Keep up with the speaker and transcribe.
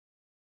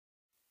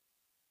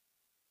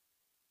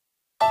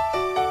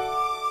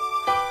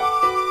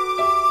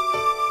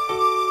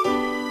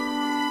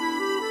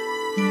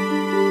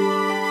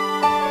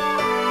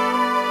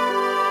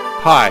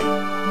Hi,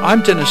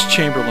 I'm Dennis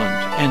Chamberland,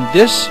 and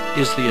this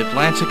is the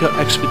Atlantica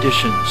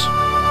Expeditions.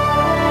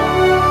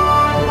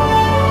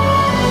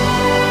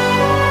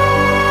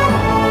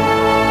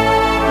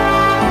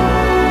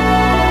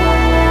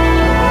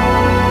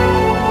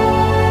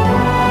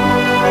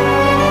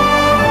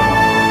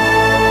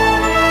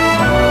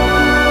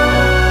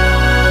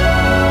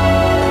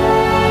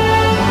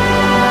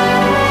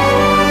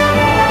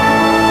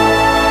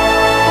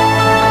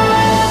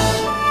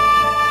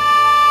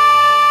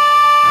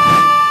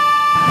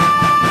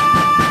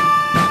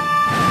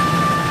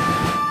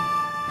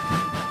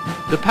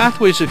 The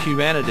pathways of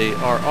humanity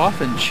are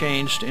often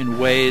changed in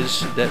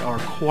ways that are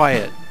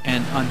quiet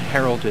and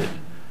unheralded.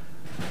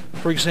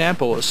 For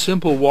example, a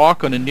simple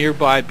walk on a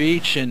nearby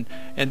beach and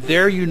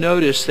there you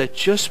notice that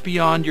just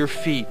beyond your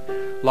feet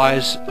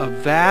lies a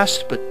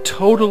vast but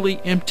totally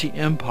empty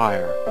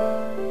empire.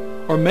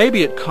 Or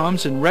maybe it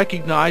comes in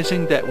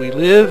recognizing that we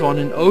live on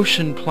an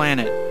ocean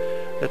planet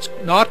that's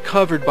not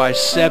covered by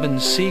 7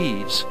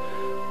 seas,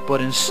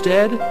 but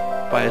instead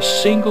by a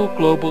single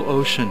global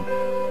ocean.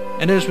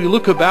 And as we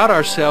look about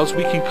ourselves,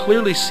 we can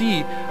clearly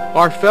see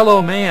our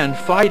fellow man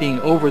fighting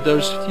over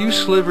those few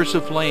slivers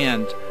of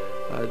land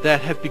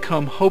that have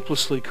become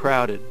hopelessly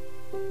crowded.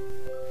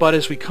 But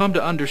as we come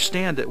to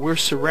understand that we're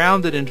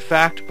surrounded in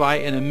fact by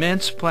an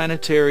immense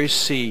planetary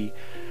sea,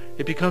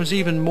 it becomes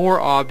even more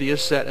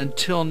obvious that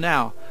until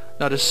now,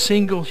 not a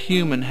single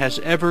human has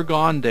ever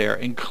gone there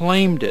and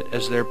claimed it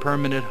as their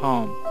permanent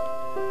home.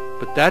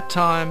 But that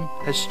time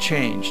has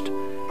changed.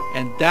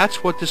 And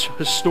that's what this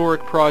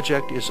historic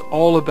project is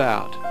all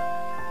about.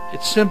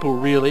 It's simple,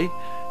 really.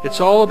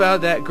 It's all about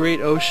that great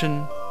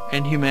ocean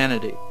and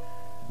humanity.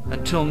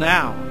 Until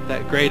now,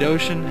 that great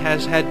ocean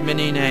has had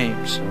many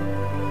names.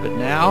 But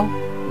now,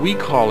 we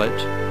call it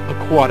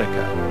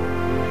Aquatica.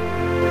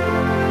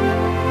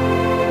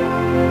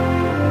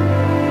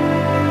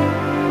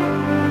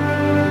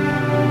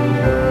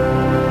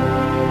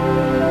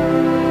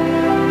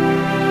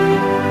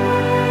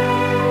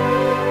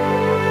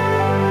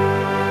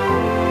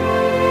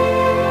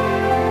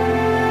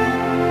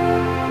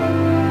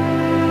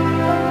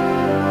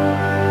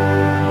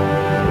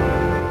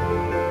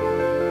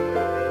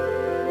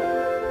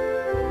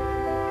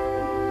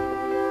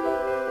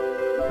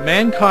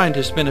 Mankind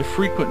has been a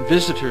frequent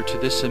visitor to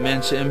this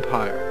immense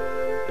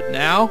empire, but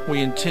now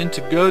we intend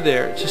to go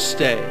there to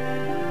stay.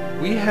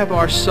 We have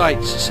our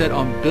sights set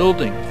on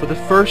building, for the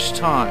first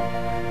time,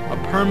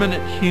 a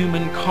permanent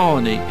human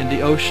colony in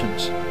the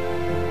oceans.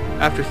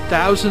 After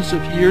thousands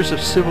of years of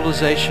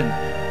civilization,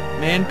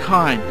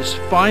 mankind is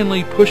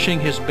finally pushing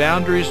his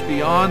boundaries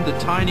beyond the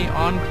tiny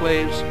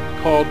enclaves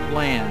called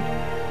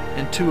land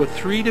into a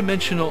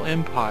three-dimensional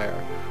empire,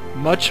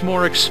 much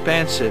more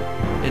expansive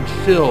and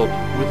filled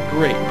with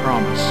great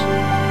promise.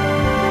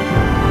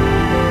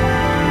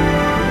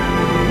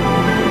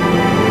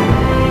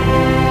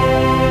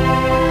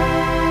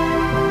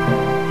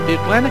 The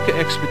Atlantica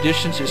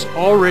Expeditions is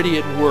already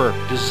at work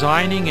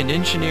designing and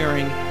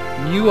engineering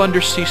new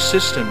undersea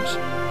systems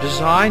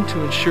designed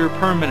to ensure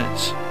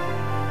permanence.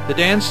 The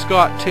Dan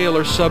Scott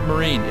Taylor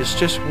submarine is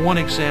just one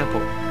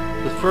example,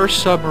 the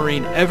first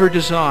submarine ever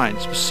designed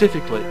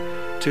specifically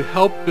to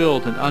help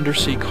build an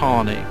undersea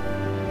colony.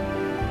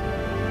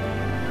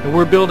 And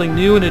we're building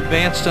new and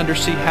advanced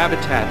undersea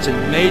habitats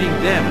and mating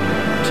them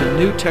to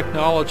new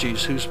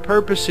technologies whose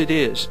purpose it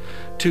is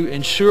to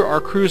ensure our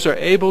crews are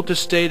able to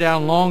stay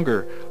down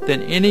longer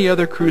than any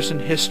other cruise in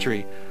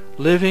history,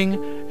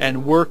 living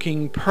and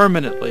working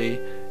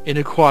permanently in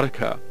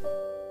Aquatica.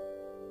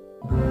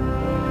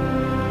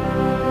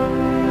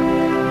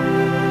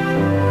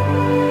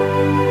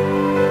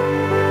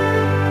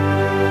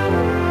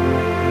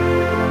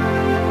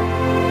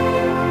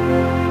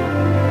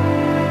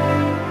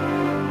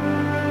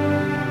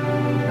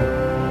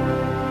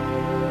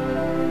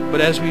 But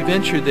as we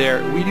venture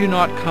there, we do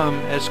not come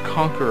as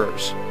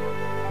conquerors.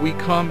 We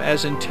come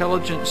as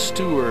intelligent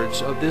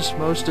stewards of this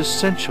most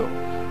essential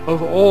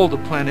of all the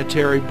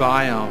planetary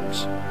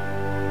biomes.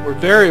 We're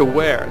very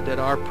aware that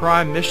our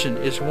prime mission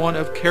is one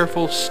of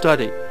careful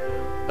study,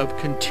 of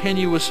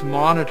continuous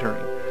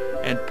monitoring,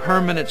 and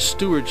permanent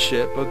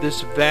stewardship of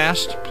this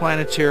vast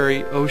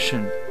planetary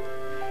ocean.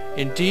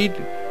 Indeed,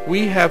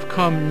 we have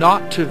come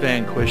not to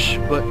vanquish,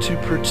 but to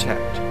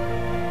protect,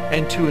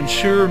 and to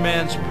ensure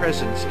man's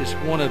presence is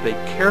one of a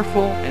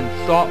careful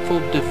and thoughtful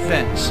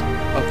defense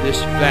of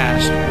this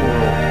vast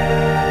world.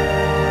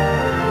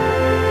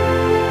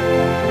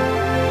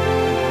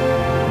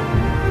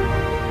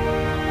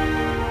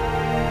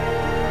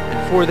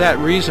 And for that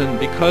reason,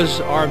 because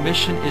our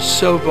mission is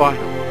so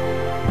vital,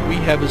 we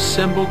have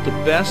assembled the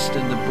best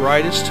and the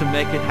brightest to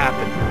make it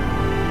happen.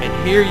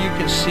 And here you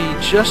can see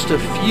just a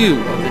few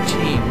of the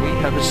team we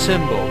have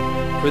assembled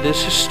for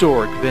this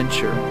historic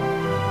venture.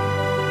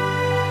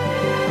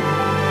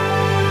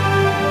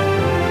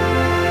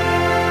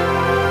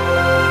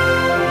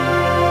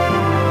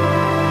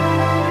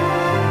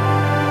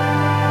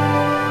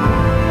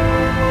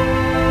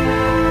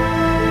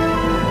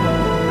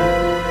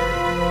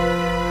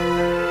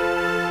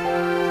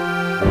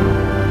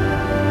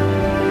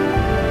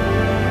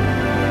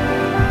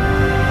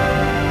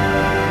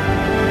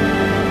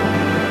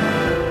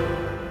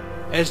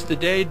 as the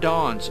day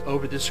dawns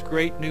over this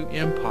great new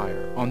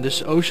empire on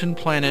this ocean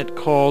planet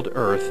called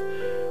Earth,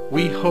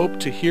 we hope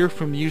to hear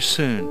from you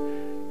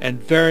soon,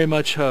 and very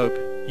much hope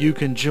you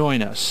can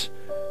join us.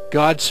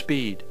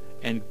 Godspeed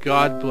and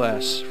God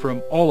bless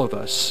from all of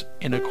us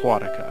in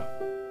Aquatica.